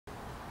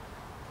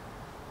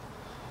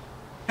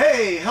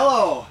Hey,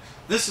 hello!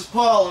 This is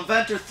Paul,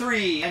 Inventor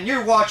 3, and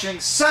you're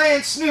watching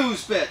Science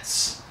News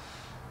Bits.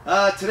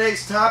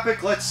 Today's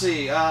topic, let's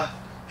see,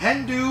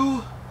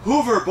 Hendo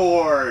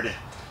Hoverboard.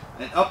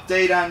 An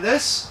update on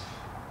this,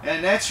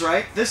 and that's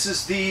right, this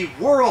is the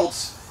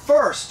world's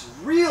first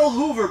real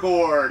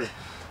hoverboard,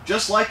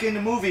 just like in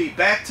the movie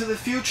Back to the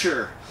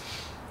Future.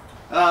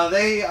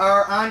 They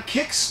are on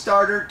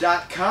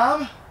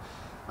Kickstarter.com.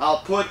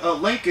 I'll put a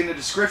link in the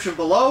description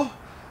below.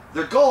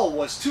 Their goal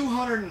was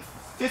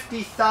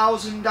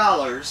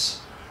 $250,000,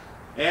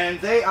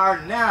 and they are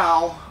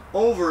now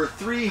over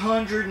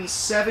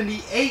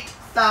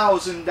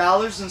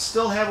 $378,000 and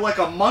still have like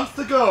a month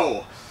to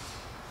go.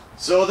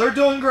 So they're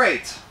doing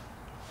great.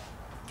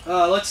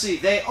 Let's see,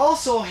 they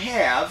also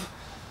have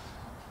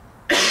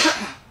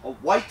a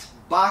white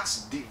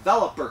box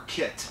developer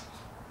kit.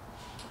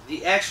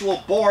 The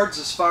actual boards,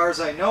 as far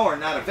as I know, are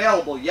not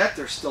available yet.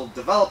 They're still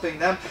developing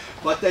them,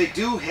 but they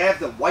do have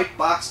the white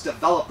box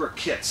developer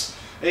kits.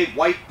 A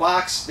white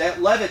box that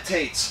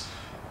levitates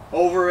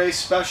over a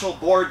special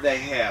board they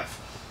have.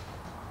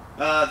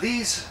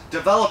 These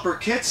developer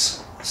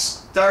kits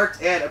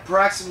start at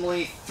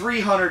approximately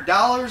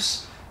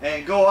 $300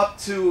 and go up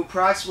to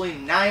approximately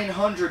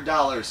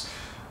 $900.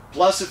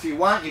 Plus, if you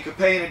want, you could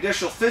pay an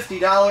additional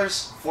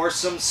 $50 for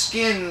some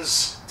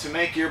skins to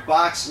make your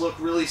box look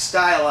really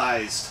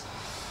stylized.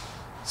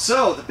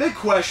 So, the big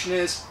question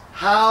is,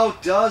 how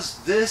does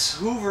this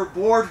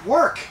hoverboard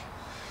work?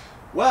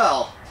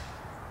 Well,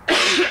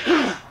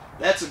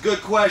 that's a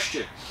good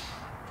question.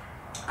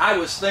 I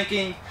was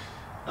thinking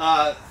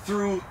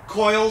through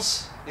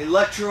coils,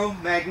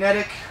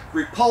 electromagnetic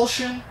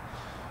repulsion,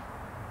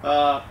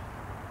 and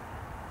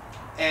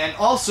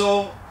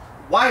also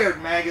Wired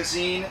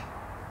magazine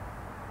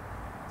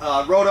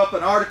wrote up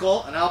an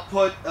article, and I'll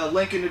put a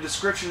link in the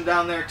description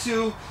down there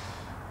too,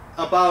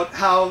 about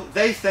how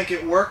they think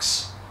it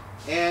works.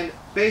 And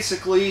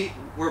basically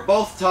we're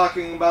both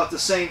talking about the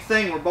same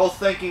thing. We're both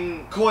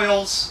thinking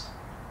coils,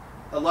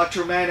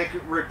 electromagnetic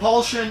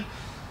repulsion,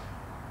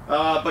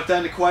 but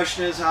then the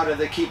question is, how do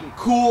they keep them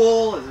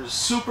cool? There's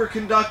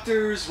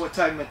superconductors, what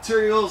type of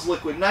materials,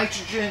 liquid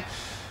nitrogen.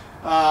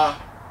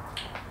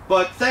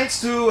 But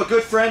thanks to a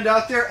good friend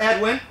out there,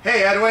 Edwin.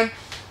 Hey Edwin,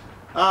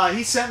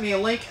 he sent me a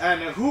link on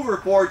the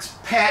hoverboard's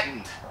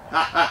patent.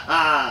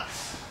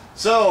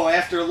 So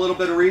after a little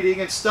bit of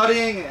reading and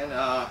studying, and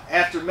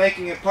after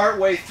making it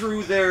partway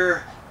through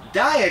their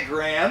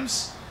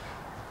diagrams,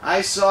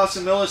 I saw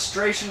some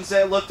illustrations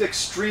that looked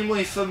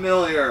extremely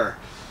familiar.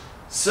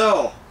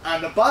 So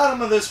on the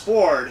bottom of this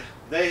board,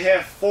 they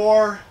have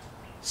 4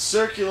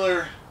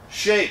 circular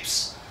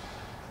shapes.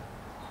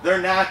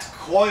 They're not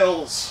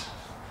coils.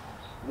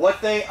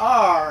 What they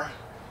are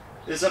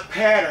is a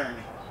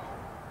pattern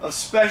of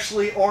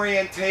specially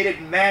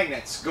orientated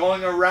magnets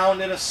going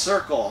around in a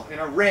circle, in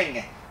a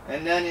ring,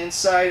 and then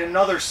inside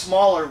another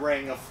smaller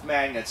ring of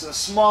magnets, a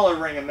smaller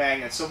ring of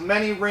magnets. So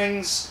many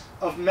rings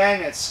of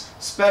magnets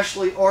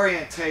specially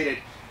orientated.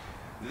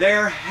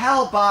 They're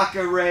Halbach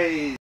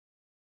arrays.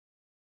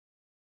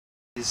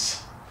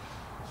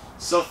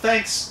 So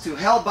thanks to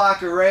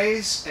Halbach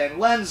arrays and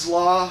Lenz's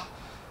law,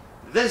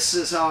 this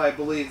is how I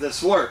believe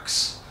this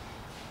works.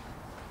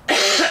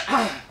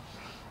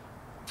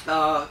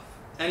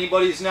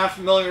 Anybody who's not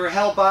familiar with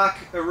Halbach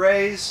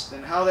arrays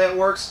and how that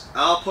works,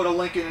 I'll put a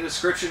link in the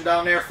description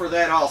down there for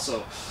that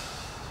also.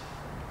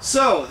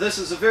 So, this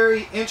is a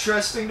very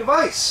interesting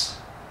device.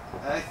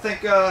 I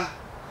think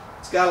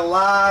it's got a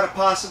lot of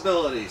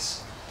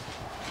possibilities.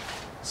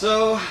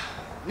 So,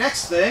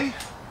 next thing,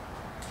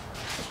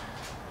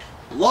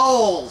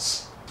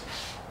 Lowe's.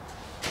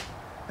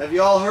 Have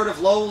you all heard of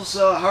Lowe's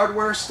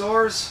hardware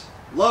stores?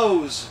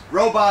 Lowe's,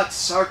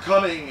 robots are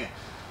coming.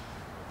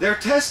 They're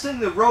testing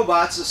the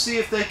robots to see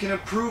if they can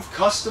improve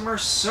customer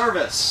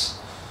service.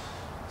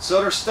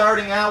 So they're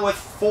starting out with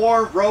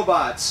 4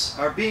 robots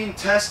are being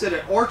tested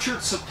at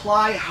Orchard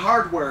Supply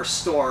Hardware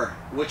Store,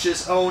 which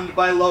is owned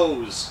by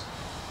Lowe's.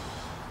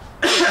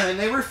 And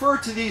they refer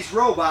to these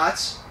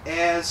robots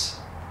as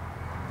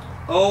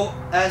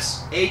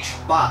OSH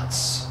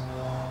bots.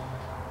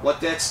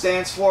 What that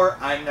stands for,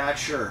 I'm not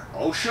sure.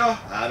 OSHA?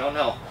 I don't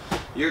know.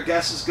 Your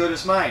guess is as good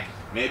as mine.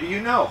 Maybe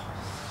you know.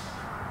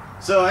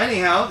 So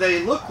anyhow,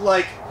 they look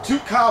like 2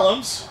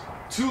 columns,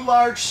 2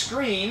 large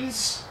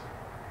screens,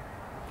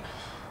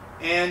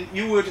 and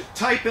you would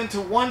type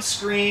into one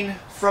screen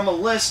from a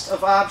list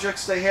of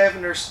objects they have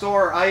in their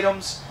store, or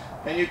items,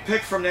 and you'd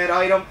pick from that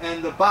item,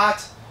 and the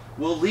bot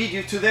will lead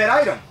you to that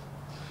item.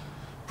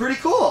 Pretty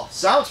cool.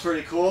 Sounds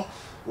pretty cool.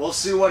 We'll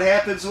see what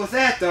happens with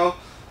that, though.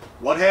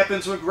 What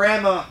happens when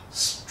Grandma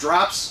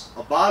drops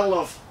a bottle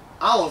of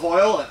olive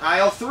oil in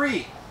aisle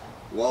 3?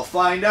 We'll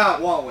find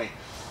out, won't we?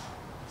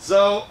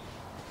 So,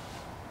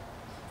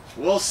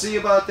 we'll see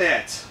about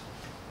that.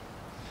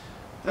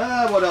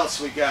 What else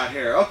we got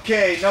here?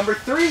 Okay, number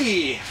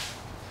 3.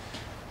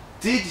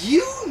 Did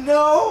you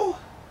know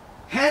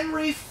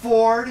Henry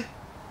Ford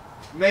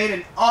made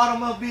an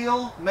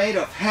automobile made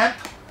of hemp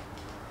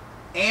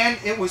and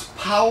it was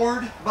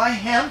powered by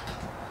hemp?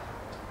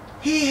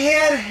 He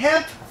had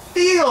hemp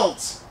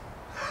fields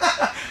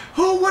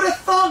Who would have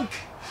thunk?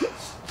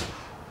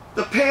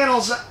 The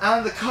panels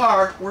on the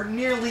car were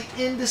nearly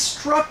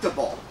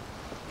indestructible.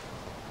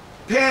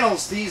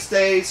 Panels these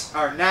days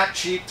are not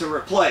cheap to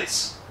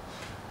replace.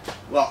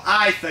 Well,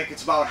 I think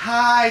it's about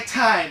high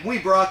time we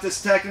brought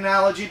this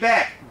technology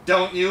back,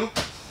 don't you?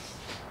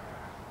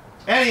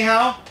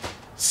 Anyhow,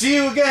 see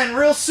you again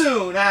real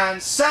soon on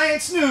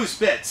Science News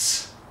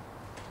Bits.